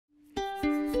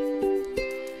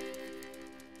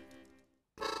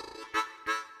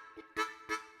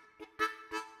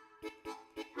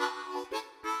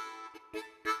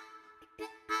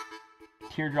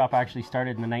Teardrop actually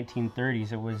started in the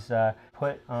 1930s. It was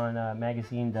put on a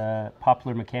magazine,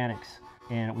 Popular Mechanics,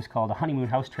 and it was called a honeymoon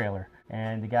house trailer.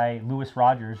 And the guy, Lewis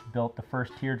Rogers, built the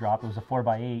first Teardrop. It was a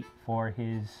 4x8 for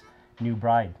his new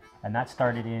bride. And that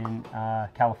started in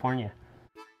California.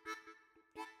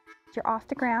 You're off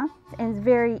the ground, and it's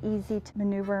very easy to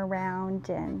maneuver around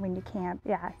and when you camp.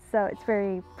 Yeah, so it's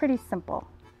pretty simple.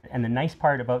 And the nice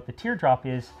part about the Teardrop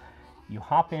is you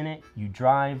hop in it, you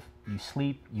drive, you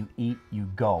sleep, you eat, you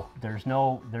go. There's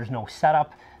no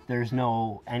setup, there's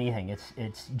no anything.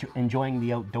 It's enjoying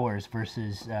the outdoors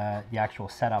versus the actual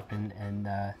setup and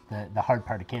the hard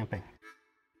part of camping.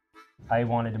 I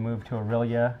wanted to move to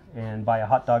Aurelia and buy a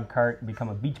hot dog cart and become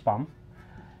a beach bum.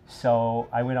 So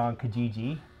I went on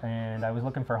Kijiji and I was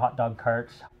looking for hot dog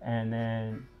carts, and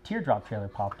then Teardrop trailer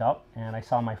popped up and I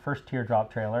saw my first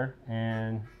Teardrop trailer,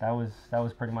 and that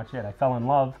was pretty much it. I fell in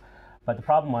love, but the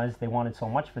problem was they wanted so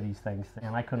much for these things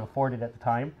and I couldn't afford it at the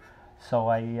time. So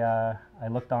I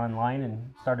looked online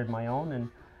and started my own, and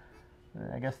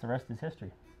I guess the rest is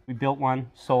history. We built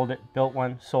one, sold it, built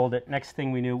one, sold it. Next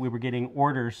thing we knew, we were getting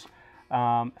orders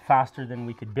faster than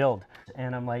we could build.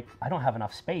 And I'm like, I don't have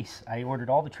enough space. I ordered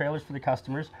all the trailers for the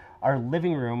customers. Our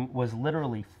living room was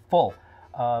literally full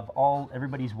of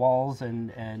everybody's walls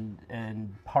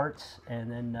and parts.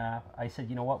 And then I said,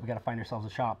 you know what, we got to find ourselves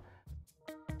a shop.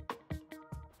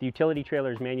 The utility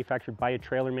trailer is manufactured by a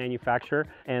trailer manufacturer,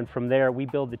 and from there we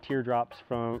build the Teardrops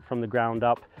from the ground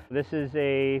up. This is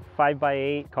a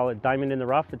 5x8, call it diamond in the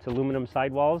rough. It's aluminum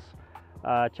sidewalls,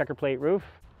 checker plate roof.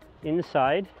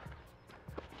 Inside,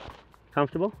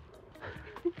 comfortable.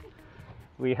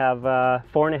 We have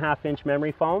 4.5-inch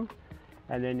memory foam,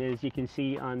 and then as you can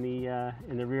see on the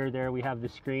in the rear there, we have the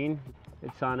screen.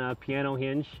 It's on a piano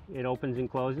hinge. It opens and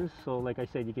closes, so like I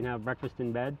said, you can have breakfast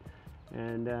in bed,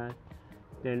 and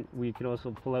then we can also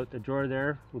pull out the drawer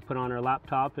there. We put on our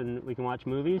laptop and we can watch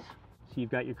movies. So you've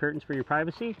got your curtains for your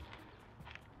privacy.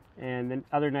 And then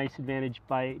other nice advantage,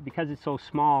 because it's so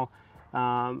small,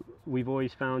 we've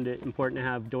always found it important to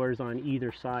have doors on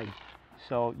either side.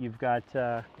 So you've got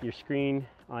your screen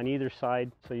on either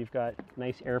side, so you've got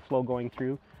nice airflow going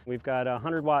through. We've got a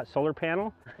 100-watt solar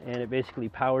panel, and it basically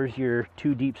powers your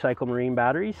 2 deep cycle marine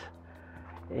batteries.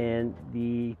 And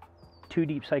the 2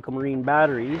 deep cycle marine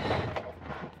batteries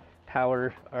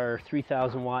power our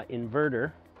 3,000-watt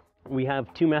inverter. We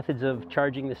have 2 methods of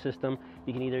charging the system.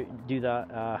 You can either do the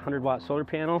 100-watt solar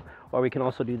panel, or we can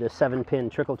also do the 7-pin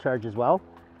trickle charge as well.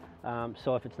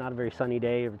 So if it's not a very sunny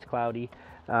day, or if it's cloudy,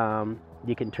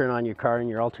 you can turn on your car and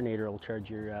your alternator will charge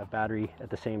your battery at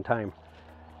the same time.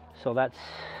 So that's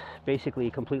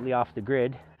basically completely off the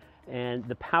grid. And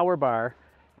the power bar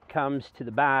comes to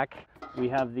the back. We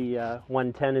have the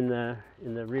 110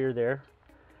 in the rear there.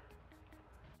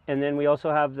 And then we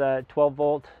also have the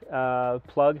 12-volt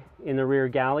plug in the rear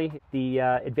galley. The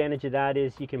advantage of that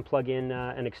is you can plug in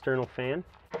an external fan.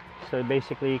 So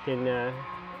basically you can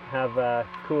have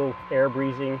cool air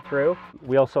breezing through.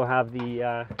 We also have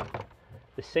the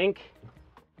sink.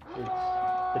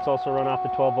 It's also run off the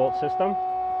 12-volt system.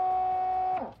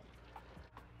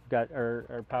 We've got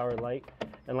our power light.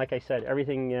 And like I said,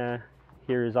 everything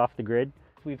here is off the grid.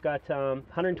 We've got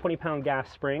 120-pound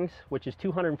gas springs, which is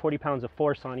 240 pounds of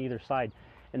force on either side.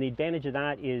 And the advantage of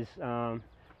that is,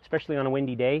 especially on a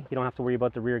windy day, you don't have to worry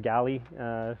about the rear galley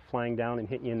flying down and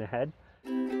hitting you in the head.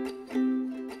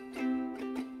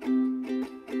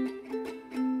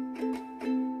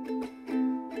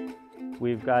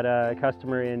 We've got a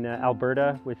customer in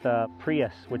Alberta with a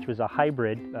Prius, which was a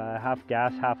hybrid, half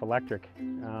gas, half electric.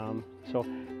 So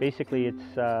basically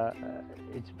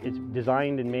it's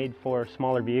designed and made for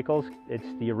smaller vehicles. It's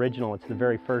the original, it's the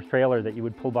very first trailer that you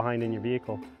would pull behind in your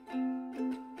vehicle.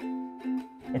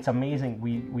 It's amazing.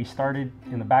 We started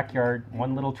in the backyard,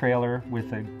 one little trailer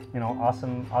with a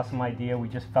awesome idea. We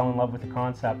just fell in love with the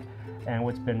concept. And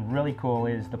what's been really cool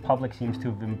is the public seems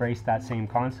to have embraced that same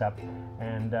concept,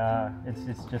 and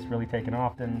it's just really taken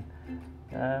off. And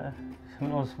who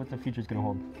knows what the future's going to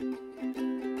hold.